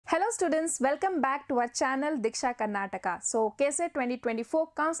Hello students, welcome back to our channel Diksha Karnataka. So KCET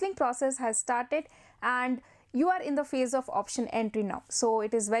 2024 counseling process has started and you are in the phase of option entry now. So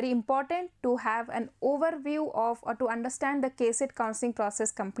it is very important to have an overview of or to understand the KCET counseling process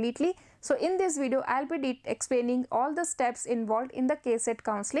completely. So in this video, I'll be explaining all the steps involved in the KCET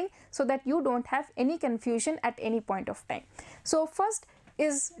counseling so that you don't have any confusion at any point of time. So first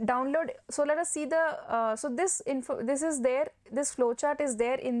is download. So let us see the this flowchart is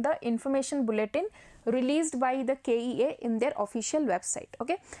there in the information bulletin released by the KEA in their official website.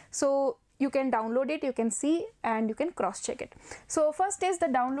 Okay, so you can download it, you can see and you can cross check it. So first is the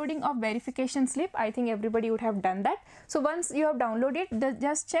downloading of verification slip. I think everybody would have done that. So once you have downloaded,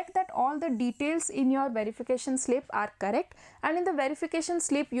 just check that all the details in your verification slip are correct, and in the verification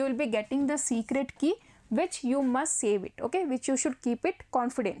slip you will be getting the secret key which you must save it, okay, which you should keep it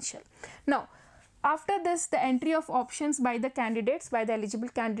confidential. Now after this, the entry of options by the candidates, by the eligible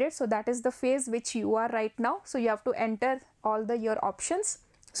candidates, so that is the phase which you are right now. So you have to enter all your options.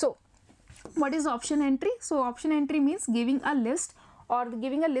 So what is option entry? So option entry means giving a list or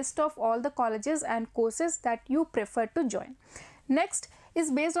giving a list of all the colleges and courses that you prefer to join. Next is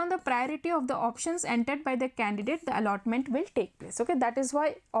based on the priority of the options entered by the candidate, the allotment will take place. Okay, that is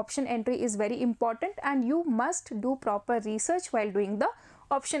why option entry is very important and you must do proper research while doing the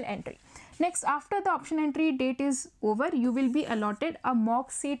option entry. Next, after the option entry date is over, you will be allotted a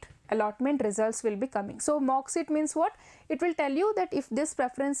mock seat allotment. Results will be coming. So mock seat means what? It will tell you that if this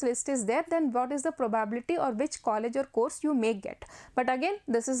preference list is there, then what is the probability or which college or course you may get. But again,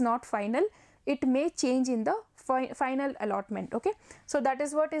 this is not final. It may change in the final allotment. Okay, so that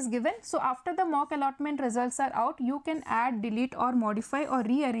is what is given. So after the mock allotment results are out, you can add, delete or modify or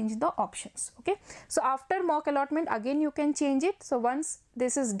rearrange the options. Okay, so after mock allotment again you can change it. So once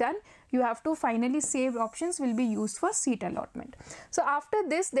this is done, you have to finally save options will be used for seat allotment. So after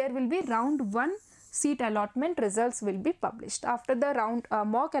this there will be round 1 seat allotment results will be published. After the round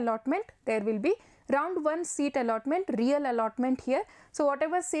mock allotment, there will be round 1 seat allotment, real allotment here. So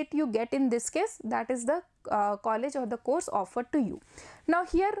whatever seat you get in this case, that is the college or the course offered to you. Now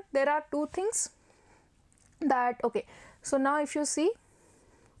here there are two things that, okay, so now if you see,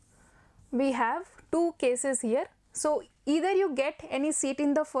 we have two cases here. So either you get any seat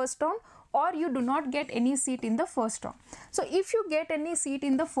in the first round or you do not get any seat in the first round. So if you get any seat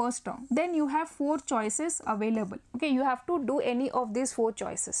in the first round, then you have 4 choices available. Okay, you have to do any of these 4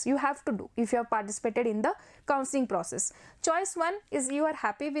 choices. You have to do if you have participated in the counseling process. Choice 1 is you are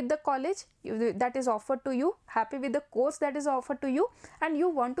happy with the college that is offered to you, happy with the course that is offered to you, and you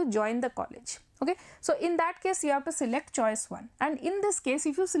want to join the college. Okay, so in that case you have to select choice 1, and in this case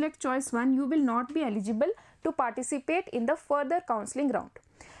if you select choice 1, you will not be eligible to participate in the further counseling round.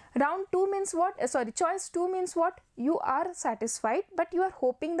 Round 2 means what? Choice 2 means what? You are satisfied but you are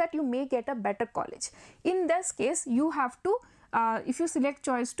hoping that you may get a better college. In this case you have to, if you select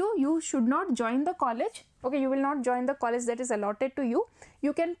choice 2, you should not join the college. Okay, you will not join the college that is allotted to you.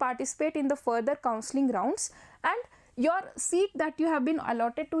 You can participate in the further counseling rounds, and your seat that you have been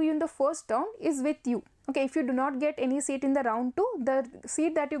allotted to you in the first round is with you. Okay, if you do not get any seat in the round 2, the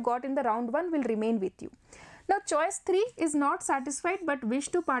seat that you got in the round 1 will remain with you. Now choice 3 is not satisfied but wish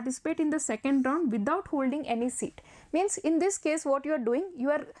to participate in the second round without holding any seat. Means in this case what you are doing, you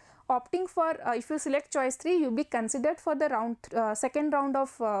are opting for, if you select choice 3, you will be considered for the second round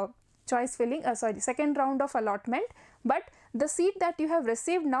of choice filling, second round of allotment, but the seat that you have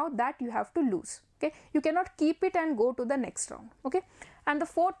received now, that you have to lose. Okay, you cannot keep it and go to the next round. Okay, and the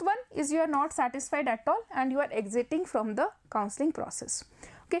fourth one is you are not satisfied at all and you are exiting from the counseling process.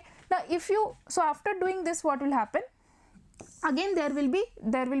 Okay, now if you, so after doing this, what will happen? Again there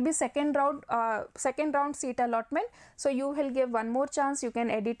will be second round seat allotment. So you will give one more chance, you can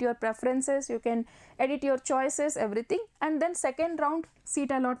edit your preferences, you can edit your choices, everything, and then second round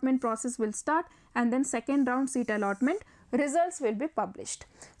seat allotment process will start, and then second round seat allotment results will be published.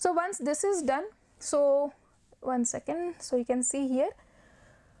 So once this is done, so one second, so you can see here,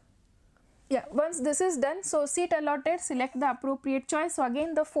 yeah, once this is done, so seat allotted, select the appropriate choice. So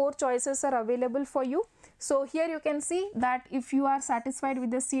again the 4 choices are available for you. So here you can see that if you are satisfied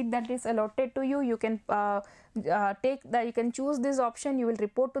with the seat that is allotted to you, you can you can choose this option, you will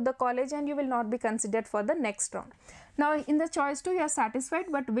report to the college and you will not be considered for the next round. Now in the choice 2, you are satisfied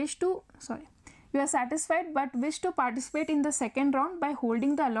but wish to, participate in the second round by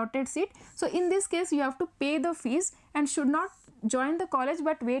holding the allotted seat. So in this case you have to pay the fees and should not join the college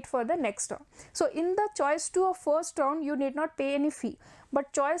but wait for the next round. So in the choice 2 of first round you need not pay any fee,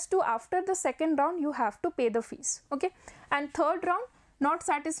 but choice 2 after the second round you have to pay the fees. Okay, and third round not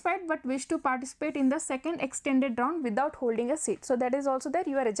satisfied but wish to participate in the second extended round without holding a seat. So that is also there.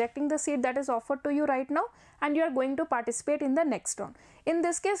 You are rejecting the seat that is offered to you right now and you are going to participate in the next round. In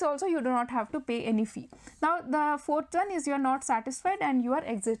this case also you do not have to pay any fee. Now the fourth one is you are not satisfied and you are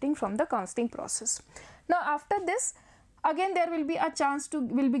exiting from the counseling process. Now after this, again there will be a chance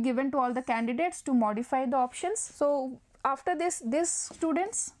will be given to all the candidates to modify the options. So after this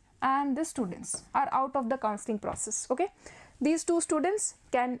students and these students are out of the counseling process. Okay, these two students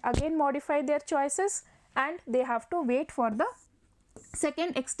can again modify their choices and they have to wait for the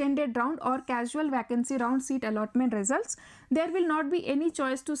second extended round or casual vacancy round seat allotment results. There will not be any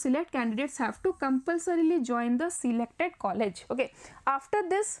choice to select. Candidates have to compulsorily join the selected college. Okay, after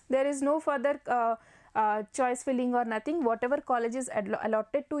this there is no further choice filling or nothing. Whatever college is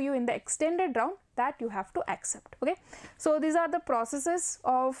allotted to you in the extended round, that you have to accept. Okay, so these are the processes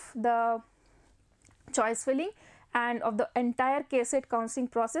of the choice filling and of the entire KCET counseling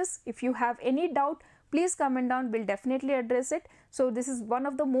process. If you have any doubt, please comment down, we'll definitely address it. So this is one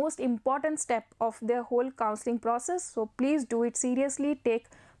of the most important step of the whole counseling process. So please do it seriously, take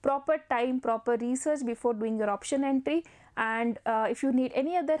proper time, proper research before doing your option entry. And if you need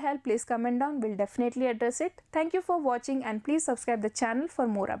any other help, please comment down, we'll definitely address it. Thank you for watching and please subscribe the channel for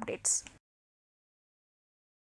more updates.